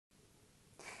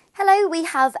Hello, we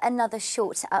have another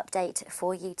short update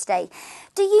for you today.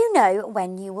 Do you know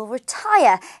when you will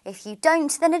retire? If you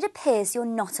don't, then it appears you're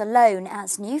not alone,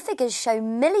 as new figures show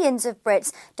millions of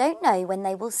Brits don't know when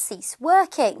they will cease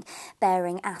working.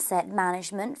 Baring Asset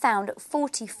Management found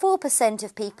 44%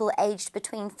 of people aged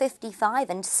between 55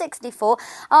 and 64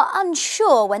 are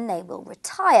unsure when they will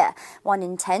retire. 1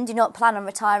 in 10 do not plan on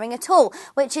retiring at all,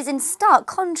 which is in stark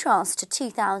contrast to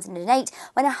 2008,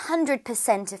 when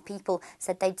 100% of people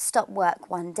said they'd stop work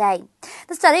one day.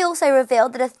 The study also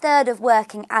revealed that a third of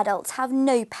working adults have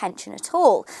no pension at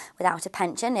all. Without a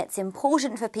pension, it's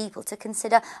important for people to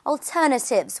consider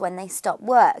alternatives when they stop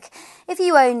work. If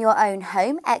you own your own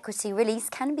home, equity release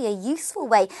can be a useful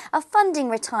way of funding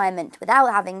retirement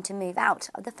without having to move out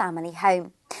of the family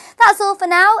home. That's all for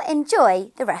now.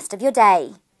 Enjoy the rest of your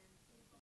day.